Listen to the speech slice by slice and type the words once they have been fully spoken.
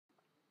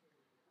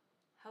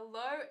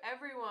Hello,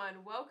 everyone.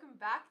 Welcome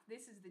back.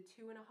 This is the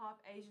Two and a Half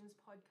Asians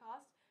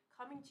podcast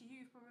coming to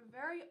you from a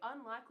very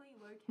unlikely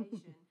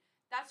location.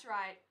 That's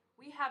right.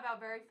 We have our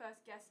very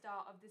first guest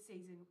star of the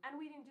season, and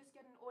we didn't just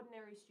get an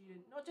ordinary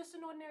student, not just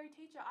an ordinary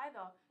teacher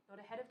either,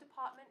 not a head of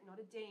department, not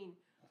a dean.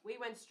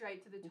 We went straight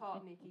to the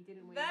top, Nikki,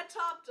 didn't we? The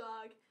top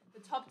dog.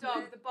 The top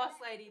dog, the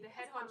boss lady, the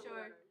head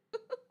honcho.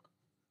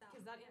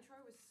 Because that intro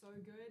was so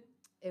good.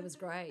 It was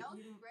great. That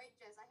was great,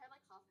 Jess. I heard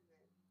like half of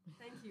it.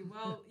 Thank you.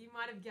 Well, you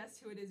might have guessed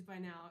who it is by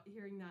now,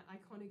 hearing that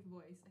iconic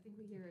voice. I think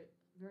we hear it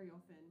very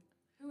often.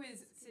 Who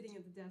is sitting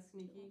at the desk,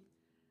 Nikki?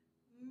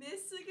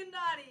 Miss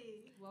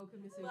Sugandati.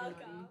 Welcome, Miss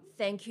Welcome. Uganati.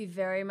 Thank you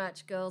very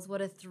much, girls.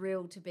 What a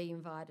thrill to be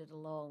invited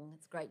along.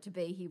 It's great to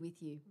be here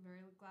with you. I'm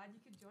very glad you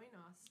could join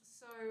us.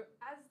 So,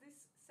 as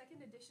this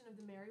second edition of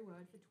the Merry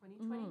Word for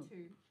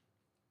 2022,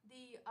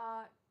 the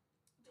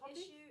topic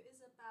issue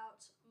is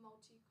about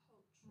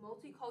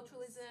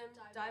multiculturalism,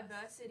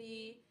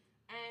 diversity,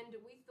 and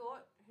we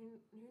thought who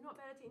not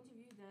better to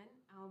interview than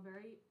our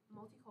very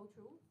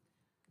multicultural,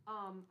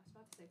 I was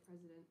about to say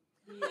president,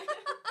 the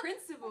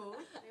principal,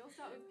 they all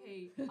start with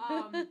P,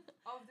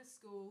 of the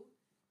school,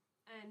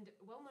 and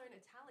well-known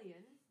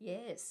Italian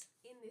Yes.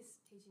 in this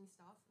teaching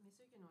staff, Miss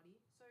Uganati.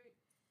 So,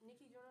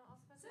 Nikki, do you want to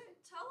ask So us?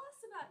 tell us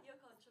about your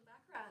cultural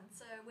background.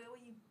 So where were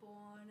you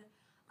born?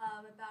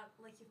 About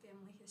like your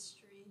family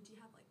history. Do you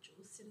have like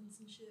dual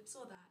citizenships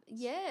or that?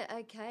 Yeah,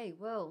 okay.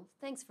 Well,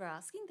 thanks for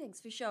asking.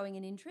 Thanks for showing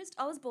an interest.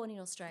 I was born in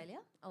Australia.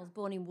 I was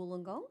born in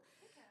Wollongong,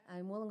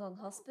 in Wollongong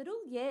Hospital.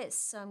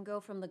 Yes, I'm a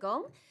girl from the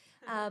Gong.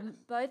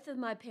 Both of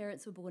my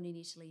parents were born in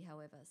Italy,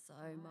 however. So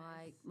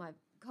my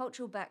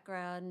cultural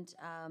background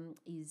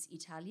is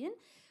Italian,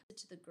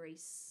 to the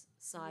Greece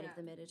side of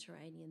the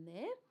Mediterranean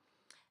there.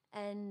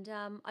 And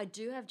I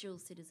do have dual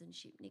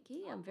citizenship,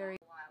 Nikki. I'm very...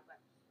 While, but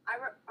I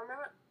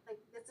remember like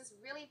there's this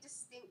really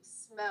distinct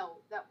smell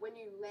that when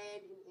you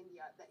land in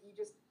India that you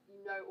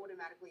know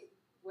automatically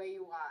where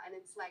you are, and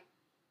it's like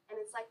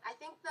I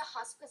think the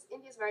hustle, because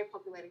India's a very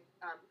populated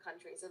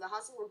country, so the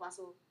hustle and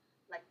bustle,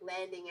 like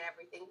landing and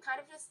everything, kind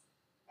of just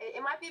it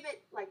might be a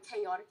bit like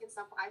chaotic and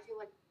stuff, but I feel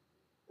like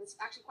it's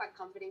actually quite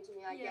comforting to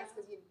me, I guess,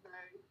 because you know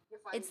you're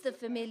finding It's the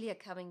yourself there. familiar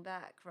coming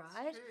back,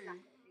 right? True.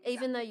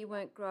 Even though you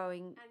weren't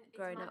grown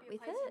And up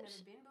with it might be a place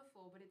it. you've never been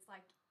before, but it's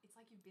like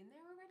you've been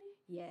there already.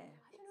 Yeah.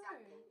 I don't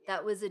Exactly. know.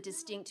 That was a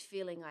distinct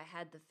feeling I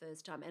had the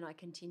first time, and I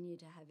continue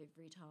to have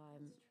every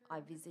time I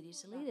visit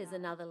Italy. There's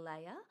another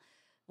layer.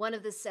 One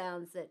of the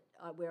sounds that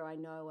where I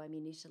know I'm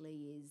in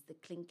Italy is the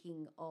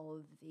clinking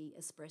of the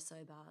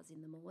espresso bars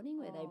in the morning,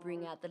 where they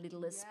bring out the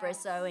little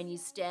espresso and you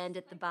stand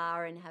at the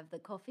bar and have the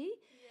coffee.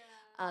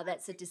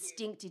 That's a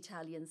distinct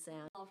Italian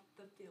sound. Love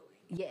the feeling.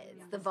 Yeah,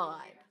 it's the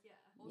vibe. Yeah.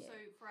 Also,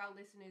 for our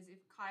listeners, if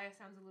Kaya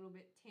sounds a little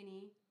bit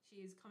tinny, she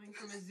is coming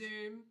from a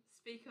Zoom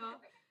speaker.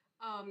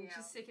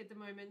 She's sick at the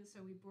moment, so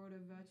we brought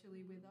her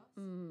virtually with us.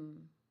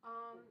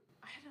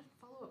 I had a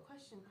follow-up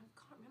question. I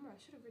can't remember. I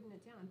should have written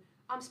it down.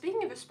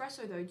 Speaking of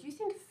espresso, though, do you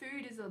think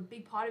food is a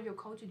big part of your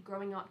culture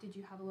growing up? Did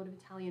you have a lot of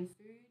Italian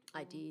food?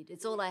 I did.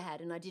 It's all I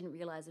had, and I didn't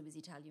realise it was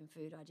Italian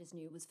food. I just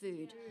knew it was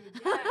food. Yeah, it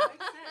makes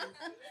sense.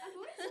 I've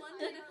always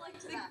wondered if like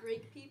the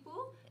Greek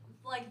people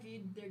like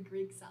viewed their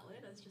Greek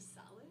salad as just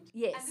salad.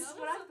 Yes. And this is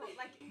what I thought.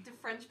 Like, do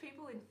French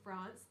people in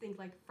France think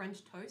like French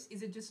toast?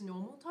 Is it just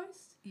normal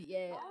toast?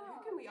 Yeah.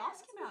 Who can we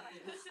ask about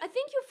this? I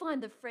think you'll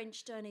find the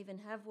French don't even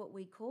have what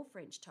we call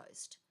French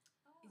toast.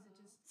 Is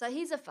it just So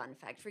here's a fun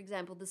fact. For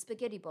example, the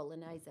spaghetti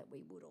bolognese that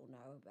we would all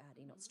know about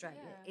in Australia,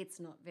 it's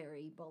not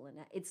very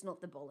bolognese. It's not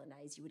the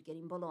bolognese you would get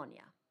in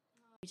Bologna.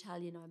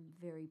 Italian, I'm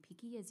very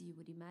picky, as you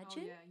would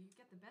imagine. Oh yeah, you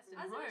get the best of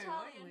As an Rome,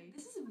 Italian, only.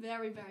 this is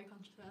very, very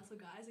controversial,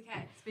 guys.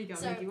 Okay. Speak up,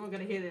 So- Nikki. We're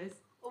gonna hear this.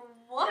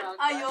 What Oh,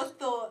 are your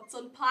thoughts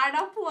on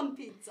pineapple on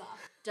pizza?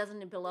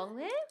 Doesn't it belong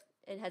there?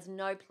 It has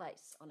no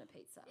place on a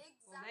pizza.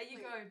 Exactly. Well, there you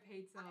go,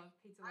 pizza I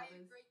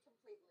lovers. agree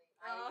completely.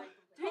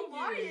 Do you?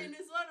 Hawaiian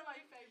is one of my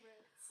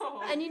favorites.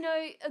 Oh. And you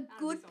know, a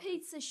good this office.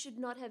 pizza should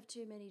not have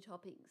too many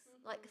toppings.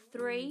 Like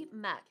 3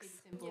 max. Keep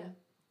it simple. Yeah. Do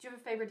you have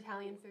a favorite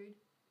Italian food?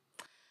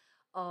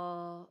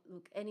 Oh,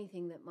 look,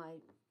 anything that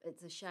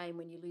it's a shame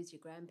when you lose your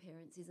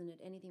grandparents, isn't it?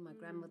 Anything my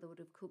grandmother would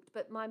have cooked.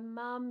 But my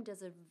mum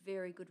does a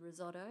very good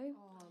risotto,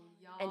 Oh,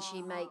 yum. and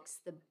she makes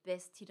the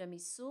best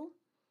tiramisu.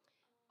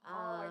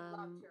 I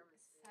love tiramisu.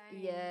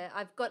 Same. Yeah,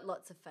 I've got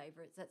lots of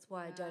favourites. That's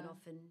why I don't Yeah.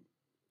 often,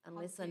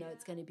 unless I know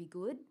it's going to be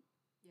good.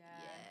 Yeah,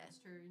 Yeah. that's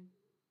true.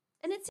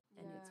 And it's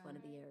one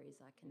of the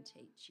areas I can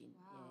teach in.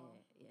 Wow.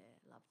 Yeah,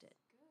 loved it.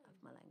 Good.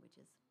 Loved my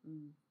languages.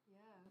 Mm. Yeah.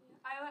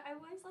 I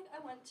always I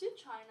went to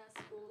China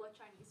school, like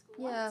Chinese school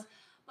Yeah. once,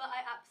 but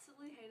I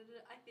absolutely hated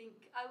it. I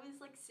think I was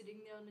like sitting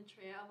there on a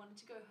chair. I wanted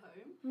to go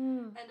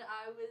home, and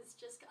I was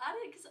just I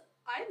don't because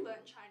I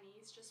learned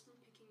Chinese just from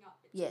picking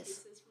up bits and Yes.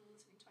 pieces from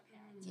listening to my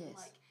parents and Yes.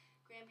 like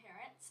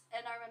grandparents.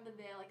 And I remember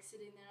there like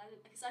sitting there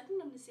because I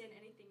didn't understand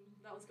anything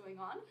that was going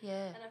on.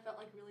 Yeah. And I felt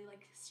like really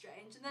like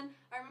strange. And then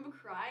I remember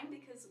crying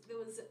because there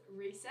was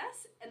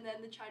recess, and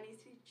then the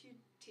Chinese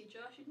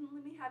teacher she didn't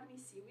let me have any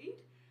seaweed.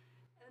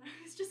 And And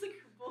I was just like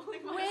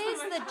bawling.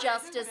 Where's the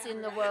justice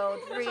in the world,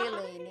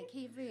 really,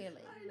 Nikki? Really?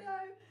 I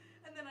know.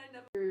 And then I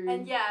never.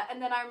 And yeah,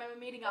 and then I remember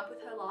meeting up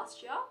with her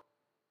last year.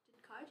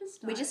 Did Kai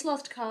just die? We just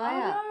lost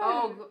Kaya.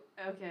 Oh,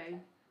 okay.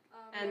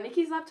 And yeah.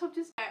 Nikki's laptop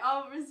just. Okay,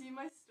 I'll resume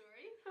my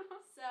story.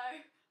 So,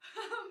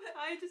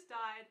 I just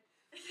died.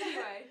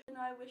 Anyway. and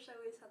I wish I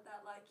always had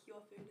that, like,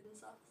 your food and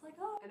stuff. It's like,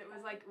 oh. And it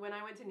was like when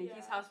I went to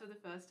Nikki's Yeah. house for the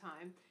first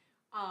time.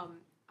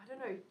 I don't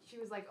know. She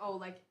was like, "Oh,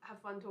 like have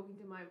fun talking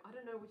to my." I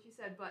don't know what she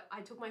said, but I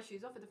took my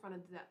shoes off at the front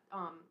of that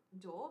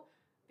door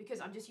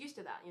because I'm just used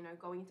to that. You know,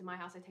 going into my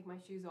house, I take my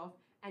shoes off,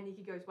 and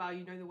Nikki goes, "Wow,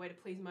 you know the way to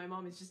please my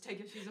mom is just take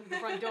your shoes off at the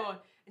front door."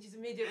 And she's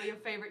immediately your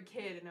favorite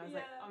kid, and I was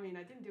like, Yeah. I mean,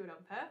 I didn't do it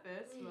on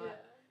purpose, but Yeah.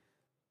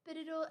 But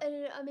it all,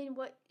 and I mean,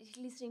 what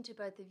listening to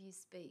both of you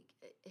speak,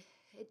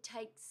 it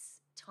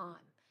takes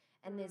time,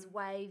 and there's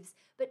waves,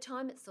 but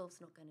time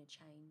itself's not going to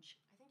change.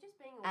 I think just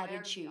being aware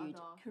Attitude,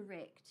 of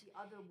correct. the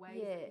other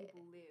ways Yeah. that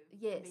people live.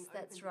 and Yes, being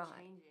that's open to right.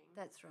 changing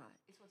That's right.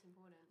 is what's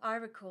important. I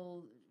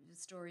recall the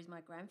stories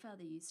my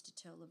grandfather used to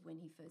tell of when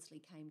he firstly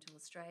came to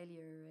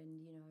Australia,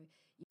 and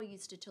he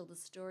used to tell the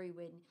story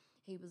when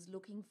he was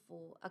looking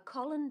for a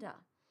colander,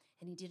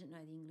 and he didn't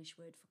know the English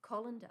word for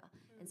colander,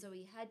 and so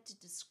he had to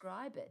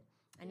describe it,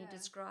 and he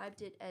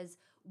described it as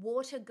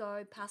water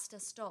go, pasta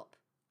stop.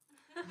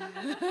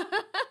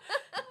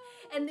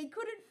 And they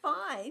couldn't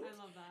find I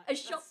love that. a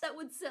shop that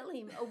would sell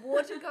him a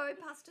water go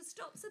pasta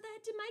stop, so they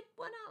had to make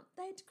one up.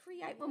 They had to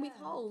create one with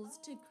holes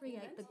to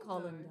create the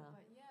colander.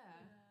 But yeah,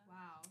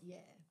 wow. Yeah,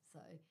 so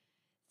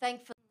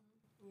thankfully.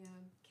 Yeah.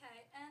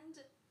 Okay,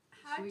 and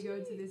how Should we do go you...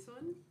 into this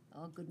one?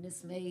 Oh,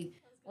 goodness me.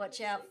 Watch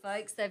out,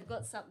 folks. They've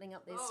got something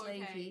up their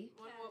sleeve okay. here.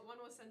 One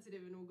more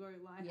sensitive and we'll go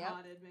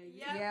lighthearted maybe.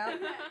 Yeah. Yeah.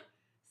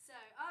 So,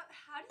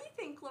 how do you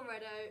think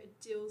Loretto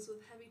deals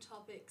with heavy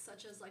topics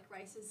such as like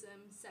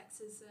racism,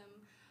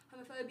 sexism,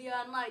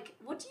 homophobia, and like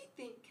what do you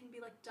think can be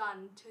like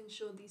done to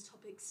ensure these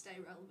topics stay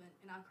relevant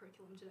in our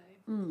curriculum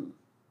today?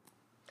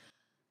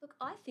 Look,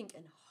 I think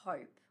and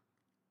hope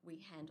we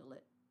handle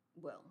it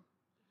well.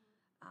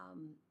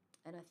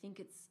 And I think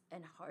it's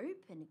and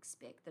hope and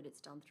expect that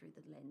it's done through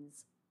the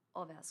lens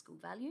of our school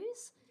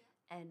values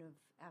and of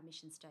our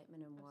mission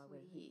statement and why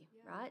we're here,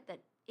 right?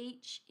 That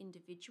each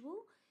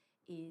individual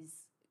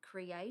is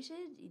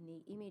created in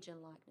the image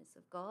and likeness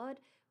of God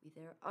with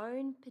their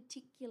own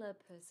particular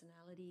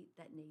personality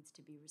that needs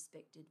to be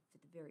respected for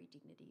the very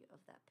dignity of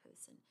that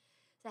person.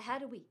 So how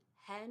do we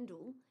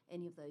handle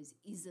any of those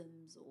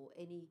isms or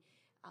any,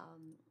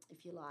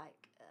 if you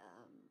like,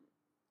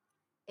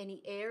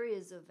 any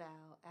areas of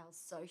our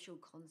social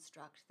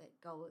construct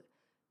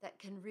that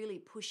can really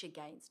push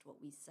against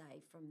what we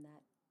say from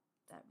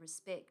that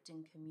respect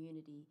and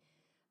community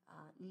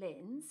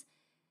lens,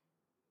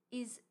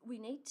 is we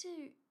need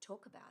to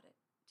talk about it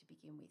to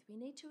begin with. We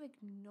need to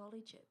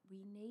acknowledge it.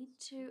 We need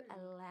to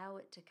allow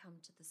it to come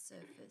to the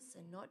surface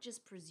and not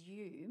just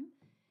presume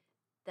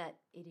that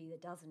it either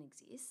doesn't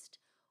exist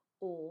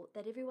or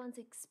that everyone's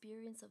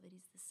experience of it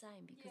is the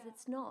same, because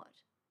it's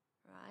not,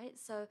 right?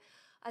 So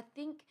I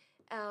think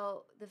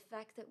the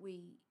fact that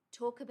we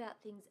talk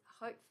about things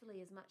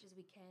hopefully as much as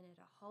we can at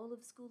a whole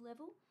of school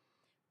level,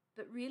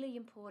 but really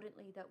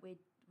importantly that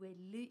we're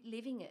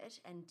living it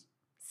and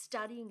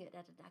studying it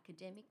at an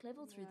academic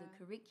level through the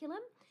curriculum.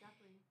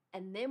 Exactly.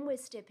 And then we're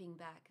stepping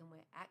back and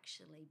we're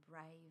actually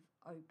brave,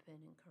 open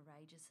and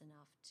courageous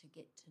enough to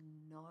get to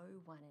know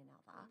one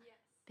another,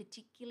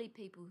 particularly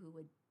people who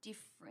are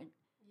different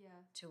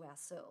to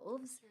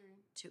ourselves,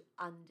 to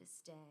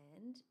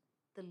understand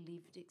the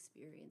lived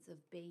experience of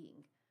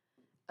being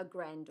a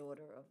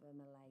granddaughter of a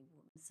Malay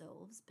woman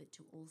themselves, but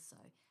to also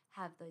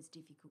have those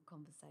difficult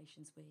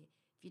conversations where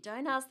if you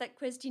don't ask that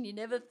question you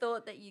never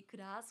thought that you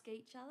could ask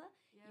each other,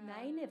 you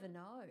may never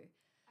know.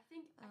 I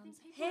think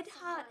people Head,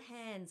 heart,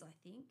 sometimes- hands, I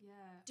think. Yeah.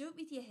 Do it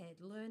with your head,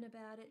 learn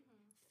about it,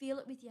 feel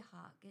it with your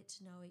heart, get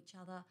to know each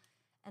other,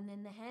 and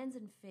then the hands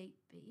and feet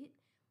bit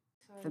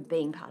for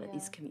being part of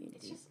this community.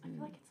 It's just, I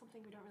feel like it's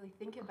something we don't really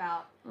think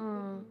about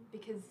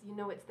because you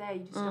know it's there,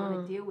 you just don't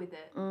want to deal with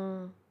it.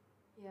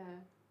 Yeah.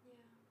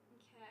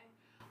 Okay.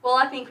 Well,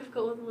 I think we've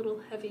got a little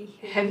heavy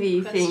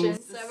Heavy questions,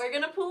 things. so we're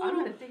gonna pull a I'm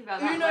little going to think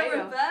about that Uno later.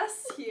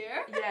 reverse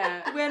here.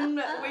 Yeah.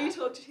 when you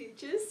talk to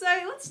teachers. So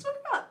let's talk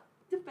about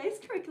the base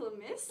curriculum,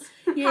 Miss.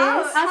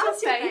 Yes.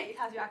 How's your your faith? faith?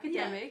 How's your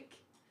academic?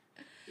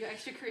 Your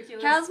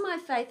extracurriculars? How's my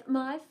faith?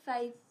 My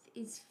faith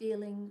is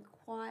feeling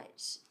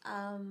quite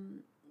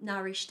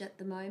nourished at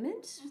the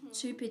moment.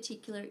 Two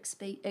particular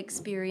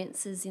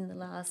experiences in the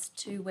last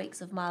 2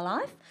 weeks of my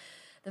life.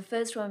 The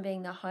first one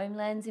being the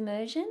Homelands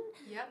immersion,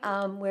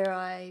 where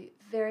I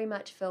very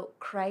much felt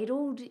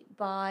cradled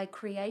by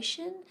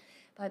creation,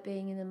 by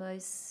being in the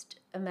most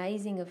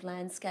amazing of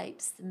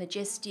landscapes, the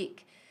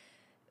majestic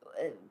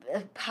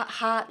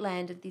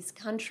heartland of this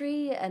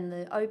country, and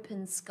the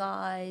open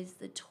skies,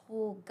 the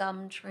tall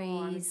gum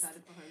trees, I'm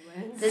excited for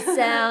Homelands. the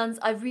sounds.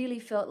 I really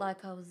felt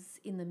like I was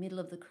in the middle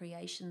of the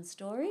creation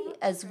story,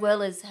 as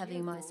well as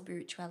having my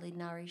spirituality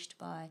nourished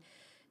by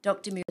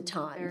Dr. Mira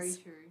Times.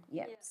 Very true.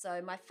 Yeah. Yeah.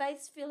 So my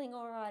faith's feeling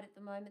all right at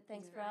the moment.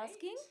 Thanks for Great.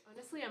 asking.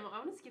 Honestly, I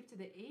want to skip to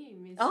the E.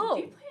 Miss. Oh.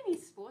 Do you play any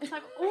sports?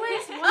 I've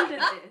always wondered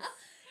this.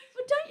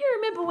 But don't you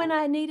remember when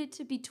I needed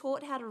to be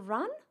taught how to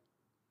run?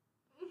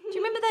 Do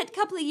you remember that a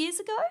couple of years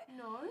ago?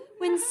 No.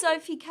 When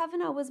Sophie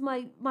Kavanagh was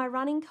my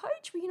running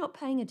coach? Were you not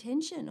paying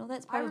attention? Oh,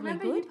 that's I probably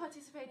remember good. you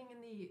participating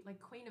in the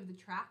Queen of the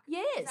Track.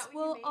 Yes. Is that what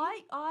Well, you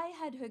mean? I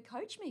had her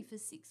coach me for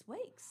 6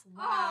 weeks.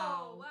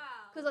 Oh, wow.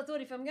 Because I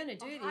thought if I'm going to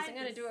do this, I'm Behind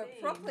going to the do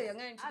it properly. I'm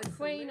going to the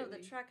queen of the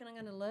Absolutely. track and I'm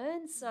going to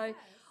learn. So Yes.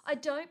 I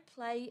don't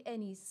play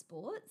any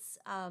sports,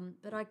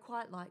 but I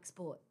quite like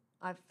sport.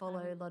 I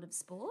follow a lot of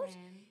sport.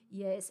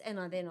 Yes, and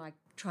then I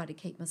try to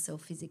keep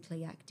myself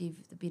physically active,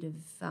 a bit of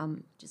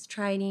just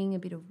training, a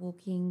bit of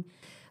walking,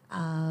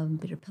 a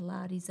bit of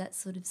Pilates, that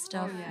sort of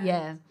stuff. yeah.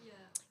 Yeah, Yeah.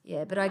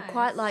 yeah. But I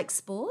quite Nice. like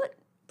sport,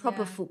 proper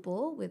Yeah.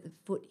 football, where the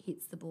foot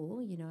hits the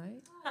ball, you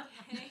know,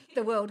 Okay.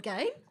 the world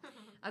game.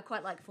 I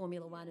quite like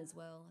Formula One as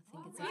well. I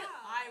think it's wow.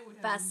 I would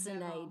have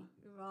fascinating.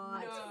 never.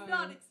 Right. No. Did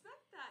not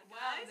expect that, Wow,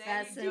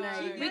 guys. there you go.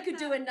 Fascinating. We Get could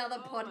do that? another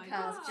Oh my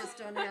podcast God.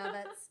 just on how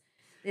that's.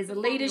 There's a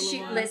The Formula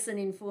leadership One. lesson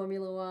in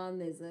Formula One.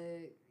 There's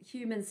a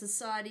human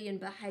society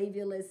and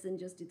behaviour lesson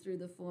just through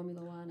the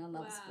Formula One. I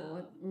love Wow.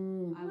 sport. I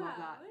love Wow,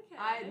 that. okay.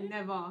 I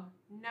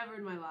never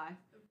in my life.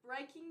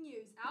 Breaking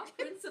news. Our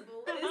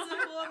principal is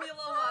a Formula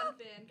One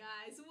fan,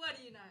 guys. What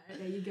do you know?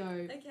 There you go.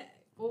 Okay.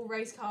 All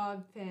race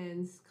car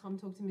fans, come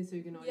talk to Miss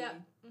Ugonotti Yeah.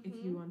 if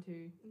you want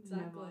to.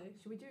 Exactly. Never.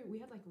 Should we do? We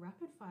had like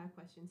rapid fire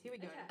questions. Here we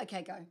go. Okay.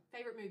 Okay, go.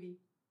 Favorite movie.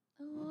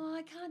 Oh,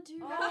 I can't do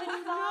Oh, rapid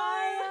no.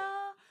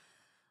 fire.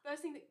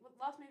 First thing.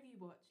 Last movie you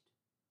watched.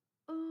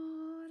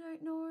 Oh, I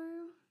don't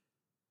know.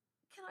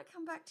 Can I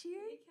come back to you?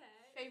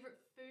 Okay. Favorite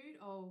food?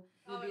 Oh,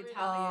 Oh, you'll be it really-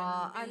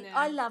 Italian. I, Been there.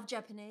 I love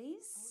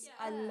Japanese.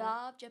 Oh, I yeah.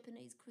 love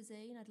Japanese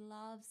cuisine. I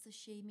love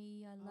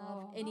sashimi. I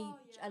love Oh. any. Oh,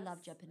 I love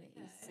yes. Japanese.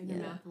 Okay. In your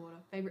Yeah. mouth water.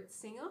 Favorite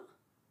singer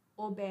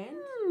or band?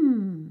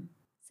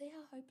 See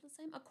how hopeless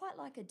I am? I quite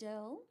like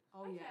Adele.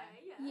 Oh Okay, yeah.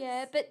 yes.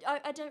 Yeah, but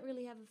I don't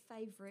really have a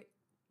favourite.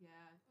 Yeah.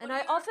 And What I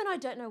are your- often I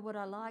don't know what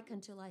I like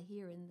until I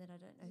hear it and then I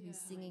don't know who's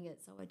Yeah. singing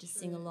it, so I just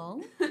sing True.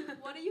 along.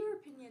 What are your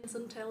opinions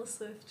on Taylor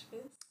Swift,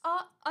 Miss?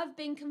 Oh, I've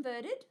been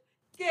converted.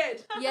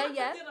 Good. Yeah,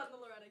 yeah. Good on the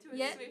Loretta. To a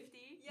Yeah.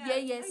 Swiftie. Yeah,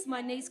 yes, my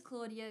okay. niece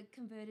Claudia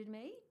converted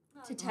me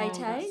to Oh, Tay Oh,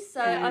 Tay, that's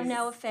so I'm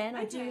now a nice. fan.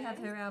 I do have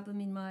Okay. her album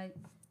in my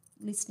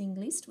listening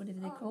list, whatever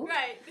they're Oh, called.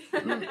 great.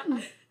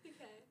 Mm.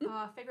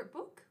 Okay. Favorite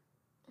book?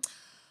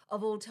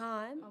 Of all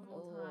time. Of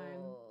all time.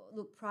 Oh,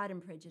 look, Pride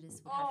and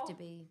Prejudice would have to Oh.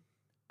 be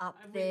up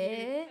I'm with you.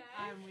 there.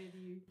 I'm with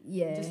you.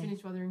 Yeah. Just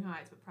finished Wuthering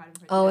Heights, but Pride and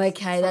Prejudice. Oh,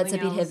 okay, that's a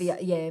bit Something heavier.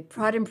 else. Yeah,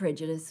 Pride and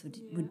Prejudice would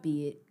Yeah. would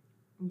be it.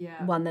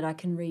 Yeah. One that I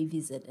can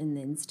revisit, and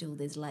then still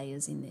there's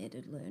layers in there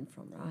to learn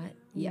from, right?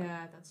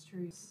 Yeah, that's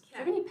true. Do you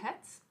have Okay. any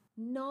pets?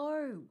 No,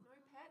 No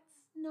pets.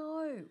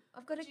 no.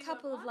 I've got a Do you want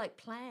couple of one? like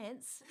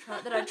plants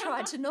that I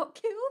tried to not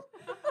kill.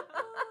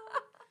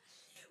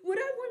 Would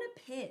I want a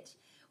pet?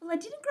 Well, I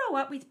didn't grow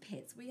up with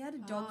pets. We had a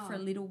dog for a Ah.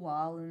 little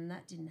while, and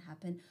that didn't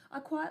happen. I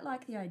quite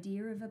like the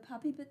idea of a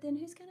puppy, but then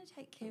who's going to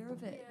take care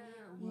of it?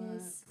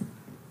 Yes.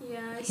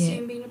 Yeah, I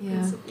assume being a Yeah.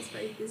 principal is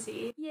very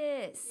busy.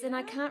 Yes, and I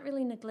Yeah. can't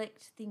really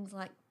neglect things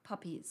like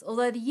puppies.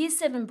 Although the Year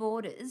 7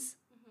 boarders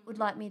would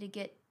like me to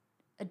get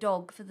a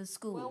dog for the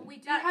school. Well, we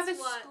do That's have a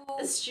what school.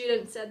 a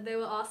student said. They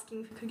were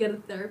asking if we could get a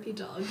therapy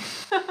dog.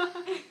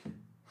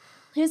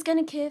 Who's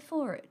going to care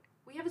for it?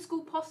 We have a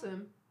school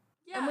possum.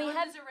 Yeah, and we have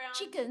wanders around.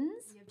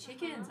 chickens. We have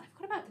chickens. I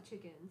forgot about the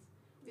chickens.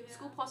 We have a Yeah.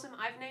 school possum.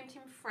 I've named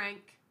him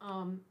Frank.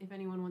 If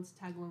anyone wants to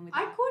tag along with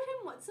I that. called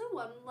him, what's the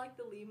one, like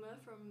the lemur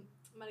from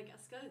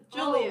Madagascar?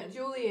 Oh, Julian.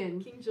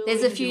 Julian. King Julian.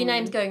 There's a few Julian.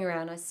 names going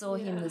around. I saw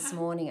him Yeah. this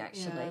morning,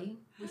 actually.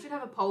 We should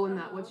have a poll in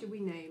that. What should we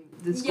name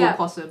the school Yeah.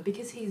 possum?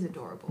 Because he's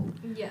adorable.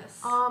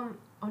 Yes.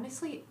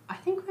 Honestly, I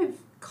think we've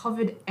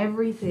covered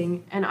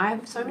everything, and I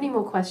have so many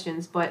more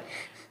questions, but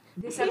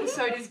this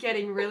episode is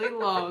getting really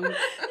long.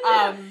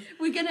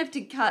 We're going to have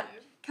to cut.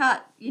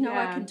 You know,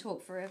 I Yeah. can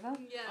talk forever.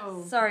 Yes.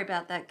 Oh. Sorry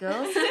about that,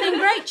 girls. It's been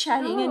great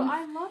chatting No, and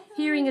I love that.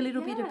 hearing a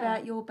little bit Yeah.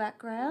 about your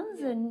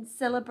backgrounds Yeah. and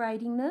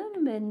celebrating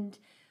them. And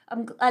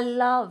I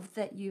love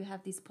that you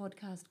have this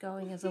podcast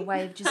going as a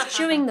way of just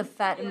chewing the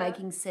fat and Yeah.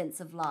 making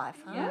sense of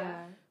life. Huh?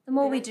 Yeah. The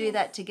more And we I do think-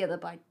 that together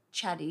by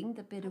chatting,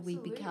 the better we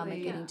become at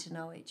Absolutely. getting Yeah. to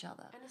know each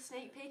other. And a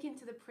sneak peek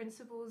into the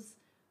principal's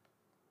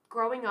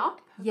growing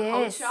up, her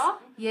Yes,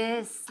 culture.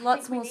 yes, I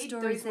lots think we more need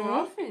stories those more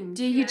there. often.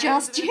 Do you Q&As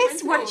just, with the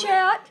Jess? Watch principal.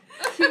 out.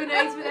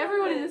 Q&As with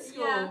everyone in the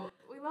school. Yeah.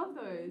 We love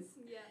those.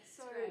 Yes.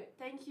 So great.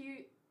 thank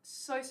you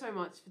so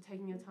much for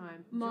taking your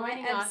time My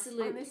joining us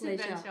absolute on this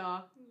pleasure. adventure.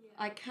 Yeah.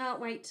 I can't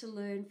wait to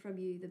learn from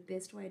you the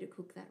best way to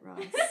cook that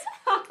rice.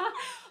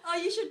 Oh,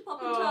 you should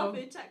pop into Oh. our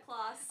food tech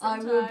class. I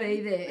will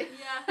be sometime. there.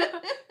 Yeah.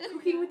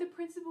 Cooking with the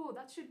principal,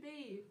 that should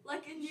be.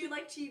 Like a new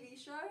TV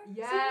show.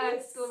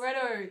 Yes,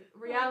 Loretto.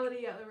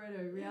 Reality at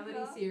Loretto. Reality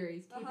Yeah.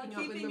 series. Uh-huh, Keeping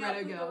up with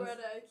Loretto girls.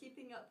 Loretto,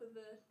 keeping up with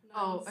the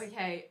Oh, nuns.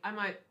 okay. I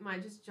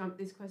might just jump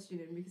this question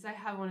in because I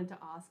have wanted to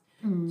ask.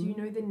 Mm. Do you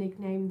know the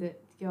nickname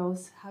that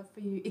girls have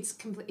for you? It's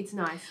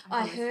nice.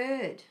 I promise.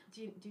 heard.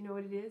 Do you know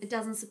what it is? It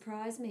doesn't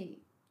surprise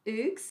me.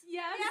 Oogs.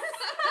 Yes.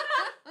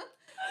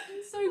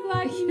 I'm so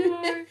glad you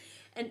know.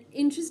 And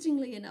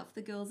interestingly enough,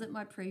 the girls at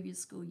my previous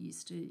school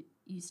used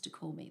to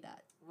call me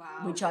that.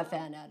 Wow. Which I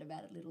found out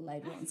about a little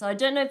later on. So I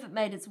don't know if it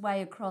made its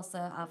way across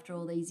after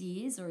all these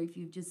years or if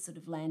you've just sort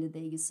of landed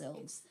there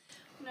yourselves.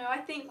 No, I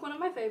think one of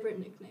my favourite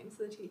nicknames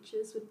for the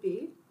teachers would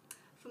be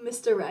for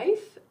Mr.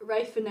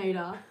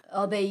 Rafinator.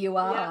 Oh, there you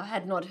are. Yeah. I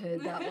had not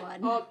heard that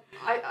one. Oh,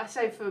 I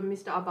say for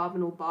Mr.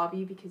 Abarbanal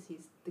Barbie because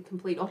he's the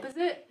complete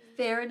opposite.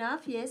 Fair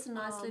enough, yes, a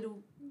nice little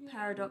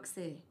paradox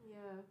there. Yeah.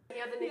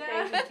 Any other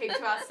nicknames we keep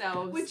to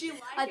ourselves? Would you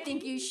like I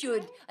think you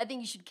should. I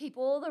think you should keep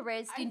all the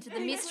rest into the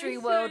mystery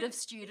world of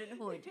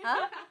studenthood,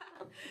 huh?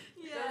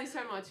 There's only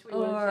so much we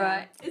All want to share.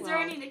 right. Is there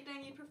any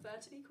nickname you prefer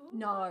to be called?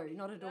 No,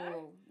 not at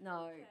all.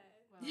 No. Okay.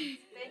 Well,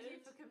 thank you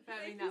for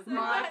confirming Thank that. you so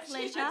My much.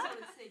 pleasure. I just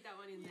wanted to sneak that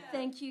one in there.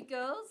 Thank you,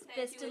 girls. Thank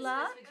Best you, of listeners,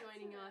 luck. for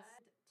joining us.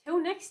 Till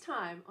next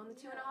time on the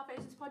 2.5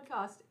 Ages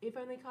podcast. If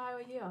only Kai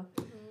were here.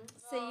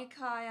 See you,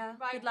 Kaya.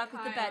 Right, Good luck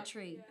with the Kaya.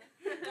 battery.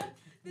 This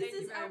Thank you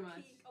is very our much.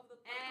 peak of the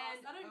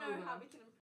podcast. I don't know how we can